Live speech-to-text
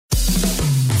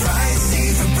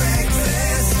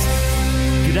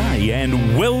Brady,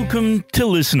 and welcome to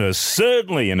Listener.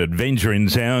 Certainly an adventure in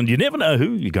sound. You never know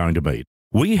who you're going to meet.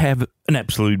 We have an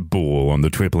absolute ball on the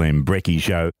Triple M Brekkie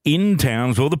Show in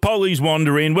Townsville. The pollies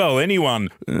wander in. Well, anyone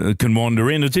can wander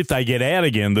in. It's if they get out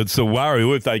again that's the worry,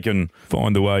 or if they can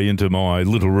find the way into my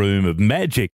little room of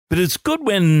magic. But it's good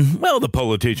when, well, the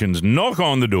politicians knock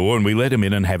on the door and we let them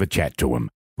in and have a chat to them.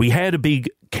 We had a big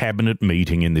cabinet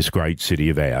meeting in this great city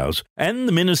of ours, and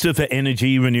the Minister for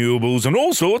Energy, Renewables and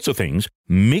all sorts of things,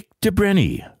 Mick de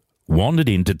Brenny, wandered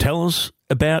in to tell us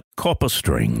about Copper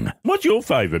String. What's your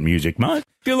favourite music, mate?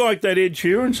 Do you like that Ed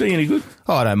Sheeran? See any good?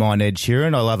 Oh, I don't mind Ed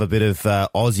Sheeran. I love a bit of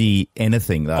Aussie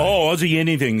anything, though. Oh, Aussie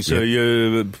anything. So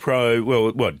you're pro,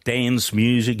 well, what, dance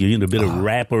music? You into a bit of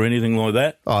rap or anything like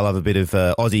that? I love a bit of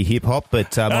Aussie hip-hop,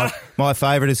 but my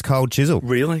favourite is Cold Chisel.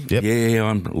 Really? Yep. Yeah,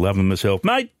 I'm loving myself.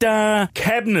 Mate,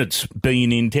 Cabinet's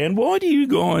been in town. Why do you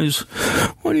guys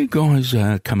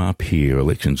come up here?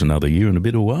 Election's another year and a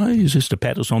bit away. Is this to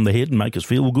pat us on the head and make us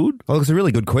feel good? Well, it's a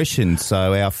really good question.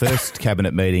 So our first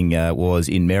cabinet meeting was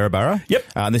in Maryborough. Yep.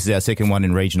 And this is our second one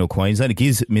in regional Queensland. It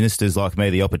gives ministers like me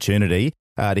the opportunity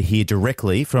to hear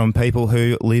directly from people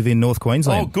who live in North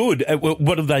Queensland. Oh, good. Well,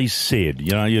 what have they said?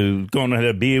 You know, you've gone and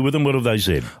had a beer with them. What have they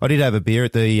said? I did have a beer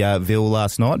at the Ville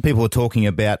last night. People were talking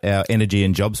about our energy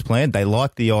and jobs plan. They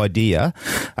like the idea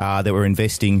that we're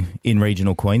investing in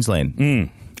regional Queensland.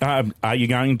 Are you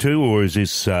going to, or is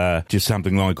this just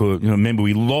something like, remember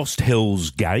we lost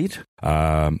Hell's Gate?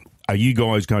 Are you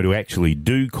guys going to actually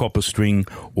do Copper String,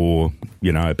 or,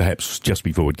 perhaps just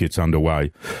before it gets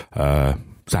underway,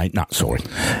 say, no, sorry.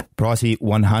 Pricey,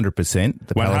 100%.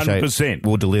 The 100%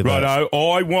 will deliver. Righto,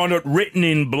 I want it written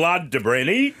in blood, de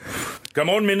Brenny. Come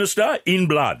on, Minister, in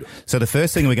blood. So the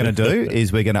first thing we're going to do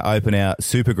is we're going to open our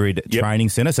Supergrid training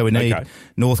centre. So we need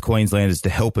North Queenslanders to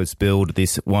help us build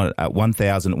this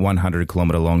 1,100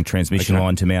 kilometre long transmission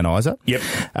line to Mount Isa. Yep.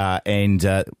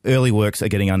 And early works are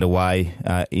getting underway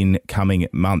in coming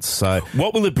months. So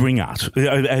what will it bring us?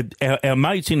 Our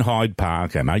mates in Hyde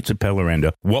Park, our mates at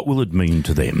Pelleranda, what will it mean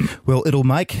to them? Well, it'll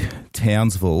make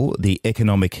Townsville the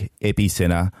economic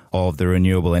epicentre of the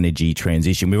renewable energy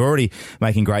transition. We're already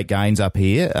making great gains up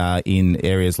here in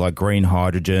areas like green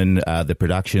hydrogen, the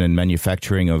production and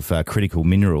manufacturing of critical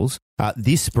minerals.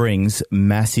 This brings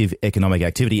massive economic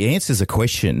activity. Answers a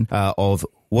question of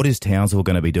what is Townsville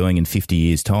going to be doing in 50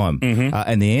 years' time?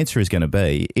 And the answer is going to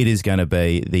be, it is going to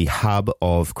be the hub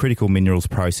of critical minerals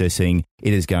processing.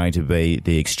 It is going to be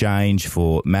the exchange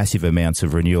for massive amounts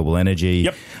of renewable energy.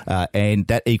 And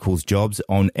that equals jobs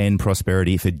and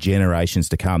prosperity for generations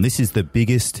to come. This is the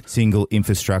biggest single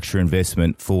infrastructure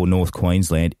investment for North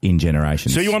Queensland in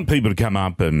generations. So you want people to come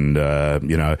up and,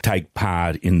 take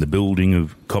part in the building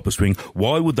of Copper String.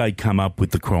 Why would they come up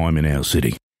with the crime in our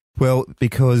city? Well,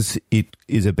 because it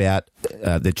is about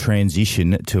the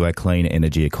transition to a clean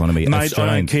energy economy. Mate, I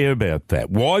don't care about that.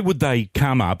 Why would they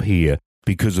come up here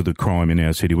because of the crime in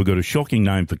our city? We've got a shocking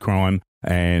name for crime,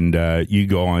 and you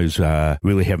guys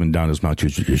really haven't done as much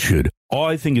as you should.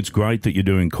 I think it's great that you're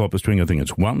doing Copper String. I think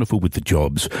it's wonderful with the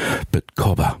jobs. But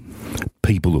copper,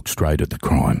 people look straight at the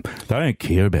crime. They don't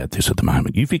care about this at the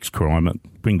moment. You fix crime and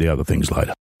bring the other things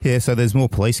later. Yeah, so there's more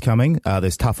police coming,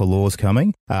 there's tougher laws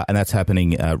coming, and that's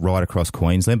happening right across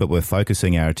Queensland, but we're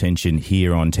focusing our attention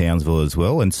here on Townsville as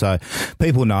well. And so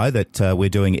people know that we're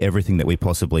doing everything that we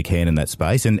possibly can in that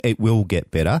space, and it will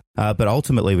get better. But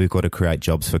ultimately, we've got to create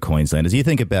jobs for Queenslanders. You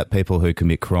think about people who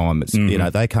commit crime, it's,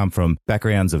 they come from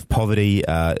backgrounds of poverty,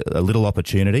 a little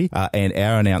opportunity, and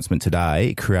our announcement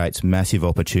today creates massive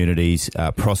opportunities,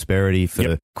 prosperity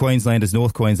for Queenslanders,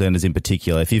 North Queenslanders in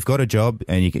particular. If you've got a job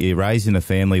and you're raised in a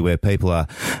family where people are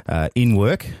in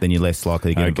work, then you're less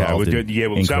likely to get involved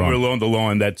in somewhere crime. along the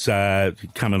line that's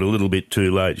coming a little bit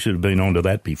too late. Should have been onto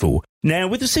that before. Now,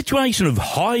 with the situation of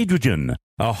hydrogen,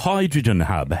 a hydrogen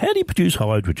hub, how do you produce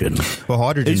hydrogen? Well,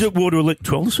 hydrogen... Is it water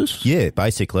electrolysis? Yeah,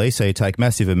 basically. So you take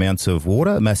massive amounts of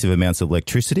water, massive amounts of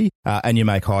electricity, and you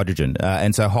make hydrogen.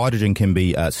 And so hydrogen can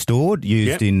be stored,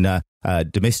 used in...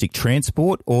 domestic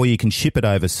transport, or you can ship it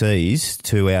overseas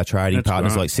to our trading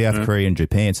partners like South Korea and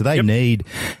Japan. So they need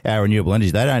our renewable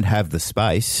energy. They don't have the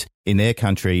space in their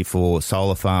country for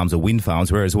solar farms or wind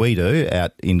farms, whereas we do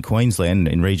out in Queensland,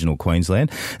 in regional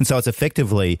Queensland. And so it's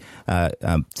effectively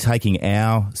taking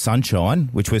our sunshine,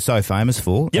 which we're so famous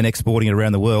for, and exporting it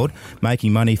around the world,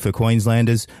 making money for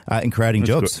Queenslanders and creating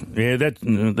jobs. Good.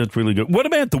 Yeah, that's really good. What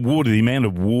about the water, the amount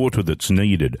of water that's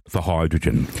needed for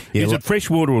hydrogen? Is it fresh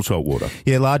water or salt water?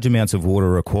 Yeah, large amounts of water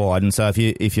are required. And so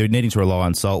if you're needing to rely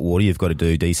on salt water, you've got to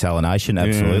do desalination,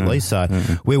 absolutely. So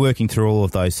we're working through all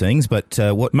of those things. But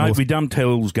what Mate, we dumped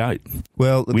Hell's Gate.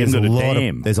 Well, We there's a haven't got a lot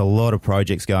dam. there's a lot of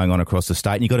projects going on across the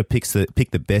state, and you've got to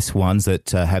pick the best ones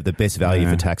that have the best value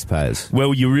for taxpayers.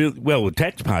 Well, the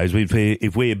taxpayers,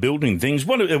 if we're building things,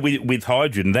 with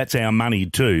hydrogen, that's our money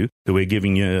too that we're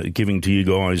giving to you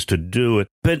guys to do it.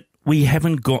 But we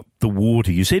haven't got the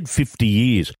water. You said 50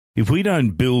 years. If we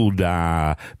don't build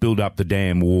up the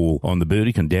dam wall on the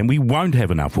Burdekin Dam, we won't have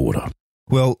enough water.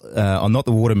 Well, I'm not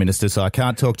the water minister, so I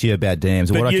can't talk to you about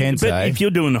dams. What I can say... But if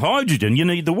you're doing hydrogen, you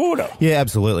need the water. Yeah,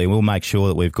 absolutely. We'll make sure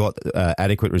that we've got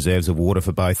adequate reserves of water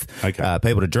for both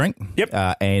people to drink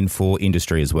and for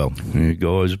industry as well. You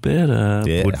guys better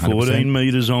put 14 100%.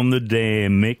 metres on the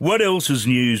dam, Mick. What else is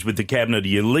news with the Cabinet? Are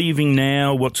you leaving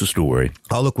now? What's the story?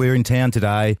 Oh, look, we're in town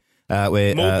today.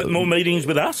 More meetings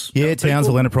with us? Yeah,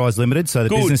 Townsville Enterprise Limited. So the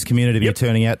business community will be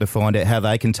turning out to find out how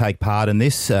they can take part in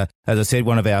this. As I said,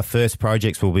 one of our first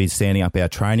projects will be standing up our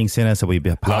training centre, so we'll be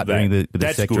partnering with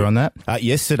the sector on that.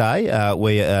 Yesterday,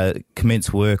 we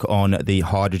commenced work on the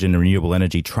Hydrogen and Renewable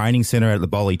Energy Training Centre at the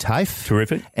Bolly TAFE.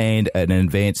 Terrific. And an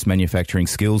advanced manufacturing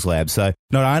skills lab. So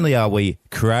not only are we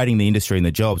creating the industry and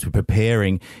the jobs, we're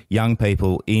preparing young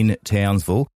people in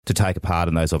Townsville to take a part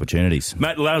in those opportunities.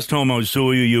 Mate, last time I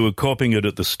saw you were copping it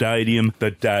at the stadium,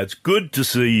 but it's good to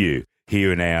see you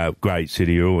here in our great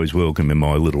city. You're always welcome in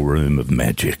my little room of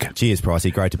magic. Cheers,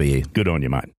 Pricey. Great to be here. Good on you,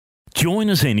 mate.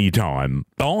 Join us anytime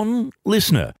on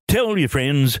Listener. Tell your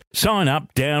friends, sign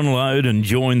up, download and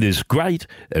join this great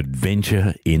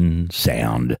adventure in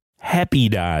sound. Happy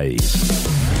days.